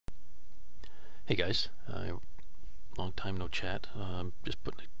Hey guys, long time no chat. Just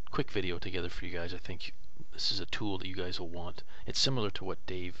putting a quick video together for you guys. I think this is a tool that you guys will want. It's similar to what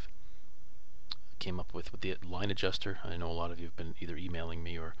Dave came up with the line adjuster. I know a lot of you have been either emailing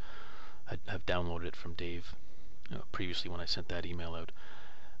me or have downloaded it from Dave previously when I sent that email out.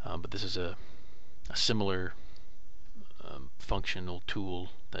 But this is a similar functional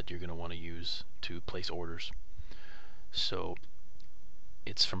tool that you're going to want to use to place orders. So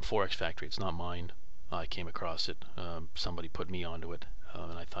it's from Forex Factory. It's not mine. I came across it. Somebody put me onto it,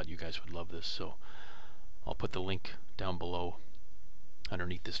 and I thought you guys would love this. So I'll put the link down below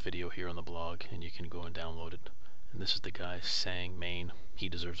underneath this video here on the blog, and you can go and download it. And this is the guy, Sang Main. He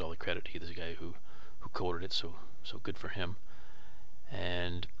deserves all the credit. He's the guy who coded it, so good for him.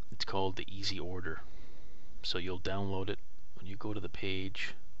 And it's called the EasyOrder. So you'll download it when you go to the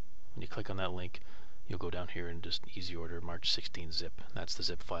page. When you click on that link, you'll go down here and just EasyOrder March 16 zip. That's the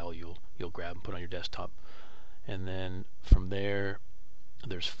zip file you'll grab and put on your desktop. And then from there,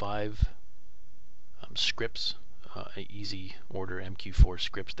 there's 5 scripts, EasyOrder MT4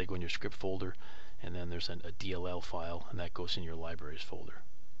 scripts. They go in your script folder, and then there's a DLL file, and that goes in your libraries folder.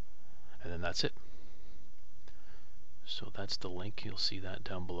 And then that's it. So that's the link. You'll see that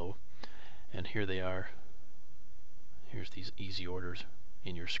down below. And here they are. Here's these easy orders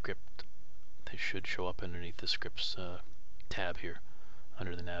in your script. They should show up underneath the scripts tab here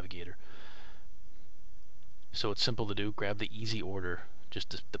under the navigator. So it's simple to do. Grab the easy order,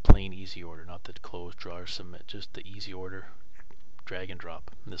 just the plain easy order, not the close, draw, or submit, just the easy order. Drag and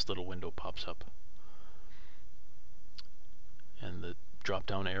drop, and this little window pops up. And the drop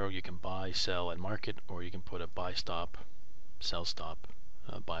down arrow, you can buy, sell, and market, or you can put a buy stop, sell stop,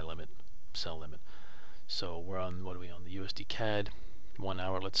 buy limit, sell limit. So we're on, what are we on, the USD CAD, 1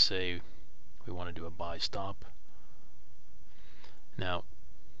 hour. Let's say we want to do a buy stop. Now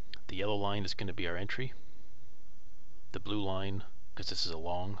the yellow line is going to be our entry. The blue line, because this is a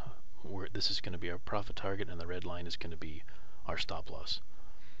long, this is going to be our profit target, and the red line is going to be our stop loss.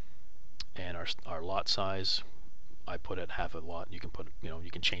 And our lot size, I put at half a lot. You can put,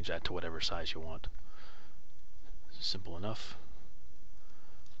 you can change that to whatever size you want. Simple enough.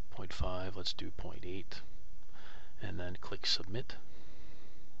 0.5, let's do 0.8, and then click submit.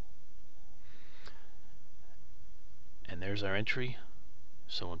 And there's our entry.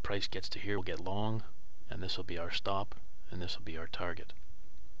 So when price gets to here, we'll get long, and this will be our stop, and this will be our target.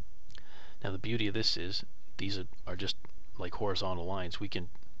 Now the beauty of this is these are just like horizontal lines. We can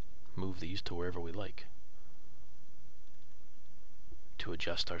move these to wherever we like to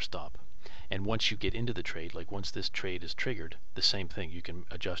adjust our stop. And once you get into the trade, like once this trade is triggered, the same thing. You can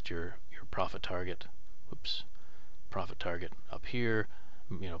adjust your profit target. Whoops, profit target up here.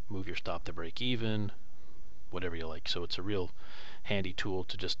 Move your stop to break even, whatever you like. So it's a real handy tool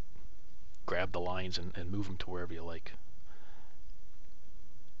to just grab the lines and move them to wherever you like.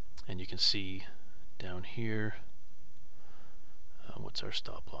 And you can see down here, what's our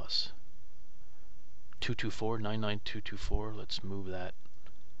stop loss? 224, 99224. Let's move that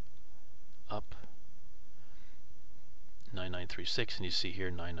up. 9936, and you see here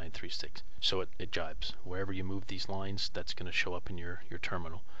 9936. So it jibes. Wherever you move these lines, that's going to show up in your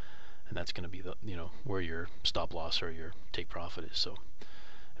terminal, and that's going to be the where your stop loss or your take profit is. So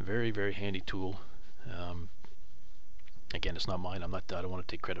a very, very handy tool. Again, it's not mine. I don't want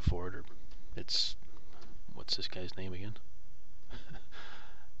to take credit for it. Or it's, what's this guy's name again?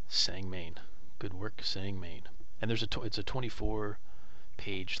 Sang Main. Good work, Sang Main. And there's it's a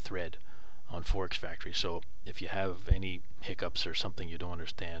 24-page thread on Forex Factory. So if you have any hiccups or something you don't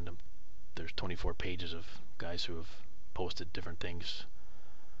understand, there's 24 pages of guys who have posted different things,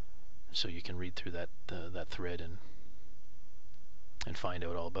 so you can read through that thread and find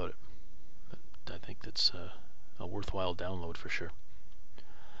out all about it. But I think that's a worthwhile download for sure.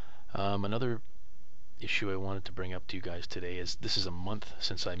 Another issue I wanted to bring up to you guys today is this is a month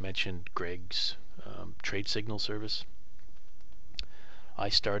since I mentioned Greg's trade signal service. I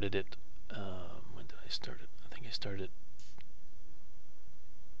started it. When did I start it? I think I started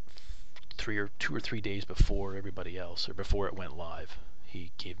 2 or 3 days before everybody else, or before it went live.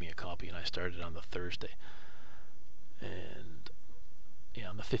 He gave me a copy, and I started on the Thursday. And yeah,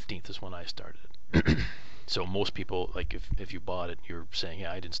 on the 15th is when I started it. So most people, like if you bought it, you're saying,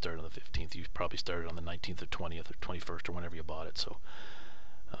 yeah, I didn't start on the 15th. You probably started on the 19th or 20th or 21st or whenever you bought it. So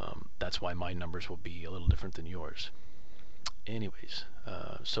that's why my numbers will be a little different than yours. Anyways,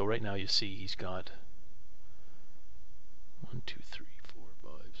 so right now you see he's got 1, 2, 3,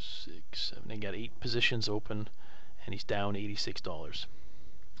 4, 5, 6, 7. He got 8 positions open, and he's down $86.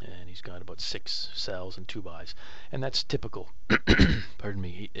 And he's got about 6 sells and 2 buys, and that's typical. Pardon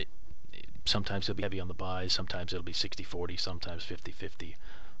me. sometimes it'll be heavy on the buys, sometimes it'll be 60-40, sometimes 50-50,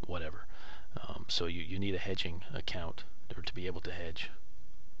 whatever. So you need a hedging account or to be able to hedge,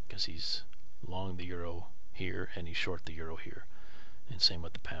 because he's long the euro here and he's short the euro here, and same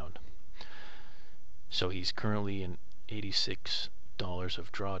with the pound. So he's currently in $86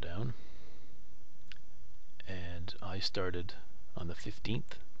 of drawdown, and I started on the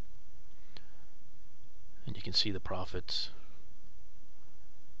 15th, and you can see the profits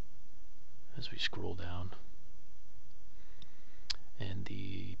as we scroll down, and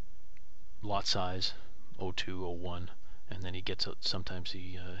the lot size 02, 01, and then he gets sometimes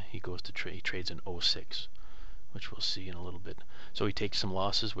he goes to trade, he trades in 06, which we'll see in a little bit. So he takes some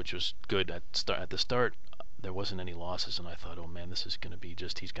losses, which was good at the start. There wasn't any losses, and I thought, oh man, this is going to be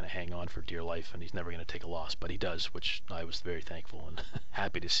just, he's going to hang on for dear life and he's never going to take a loss, but he does, which I was very thankful and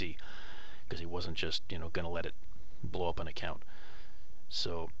happy to see, because he wasn't just, you know, going to let it blow up an account.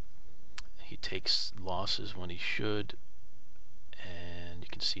 So he takes losses when he should, and you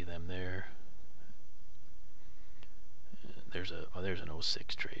can see them there. There's an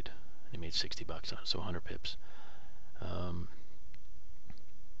 06 trade. He made 60 bucks on it, so 100 pips.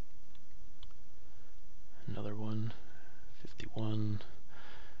 Another one, 51.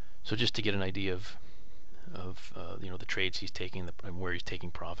 So just to get an idea of you know, the trades he's taking, and where he's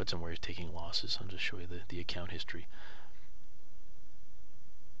taking profits and where he's taking losses, I'll just show you the account history.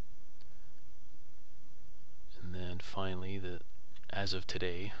 And then finally, as of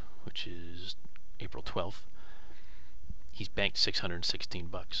today, which is April 12th, he's banked 616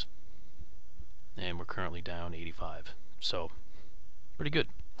 bucks, and we're currently down 85. So pretty good,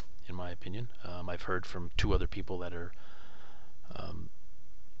 in my opinion. I've heard from 2 other people that are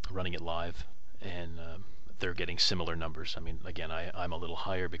running it live, and they're getting similar numbers. I mean, again, I'm a little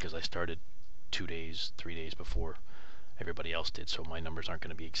higher because I started 2 days, 3 days before everybody else did, so my numbers aren't going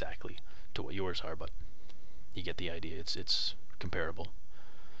to be exactly to what yours are, but you get the idea. It's comparable.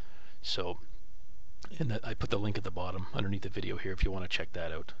 So, and I put the link at the bottom underneath the video here if you want to check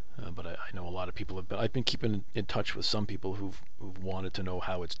that out. But I know a lot of people I've been keeping in touch with some people who've wanted to know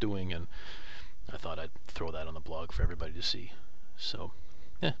how it's doing, and I thought I'd throw that on the blog for everybody to see. So,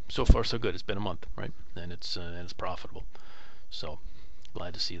 yeah, so far so good. It's been a month, right? And it's profitable. So,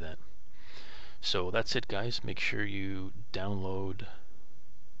 glad to see that. So that's it, guys. Make sure you download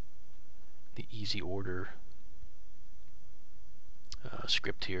the EasyOrder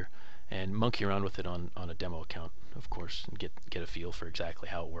script here, and monkey around with it on a demo account, of course, and get a feel for exactly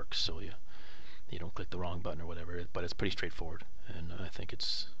how it works, so you don't click the wrong button or whatever. But it's pretty straightforward, and I think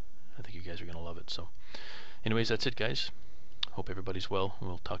you guys are gonna love it. So anyways, that's it, guys. Hope everybody's well, and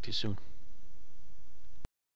we'll talk to you soon.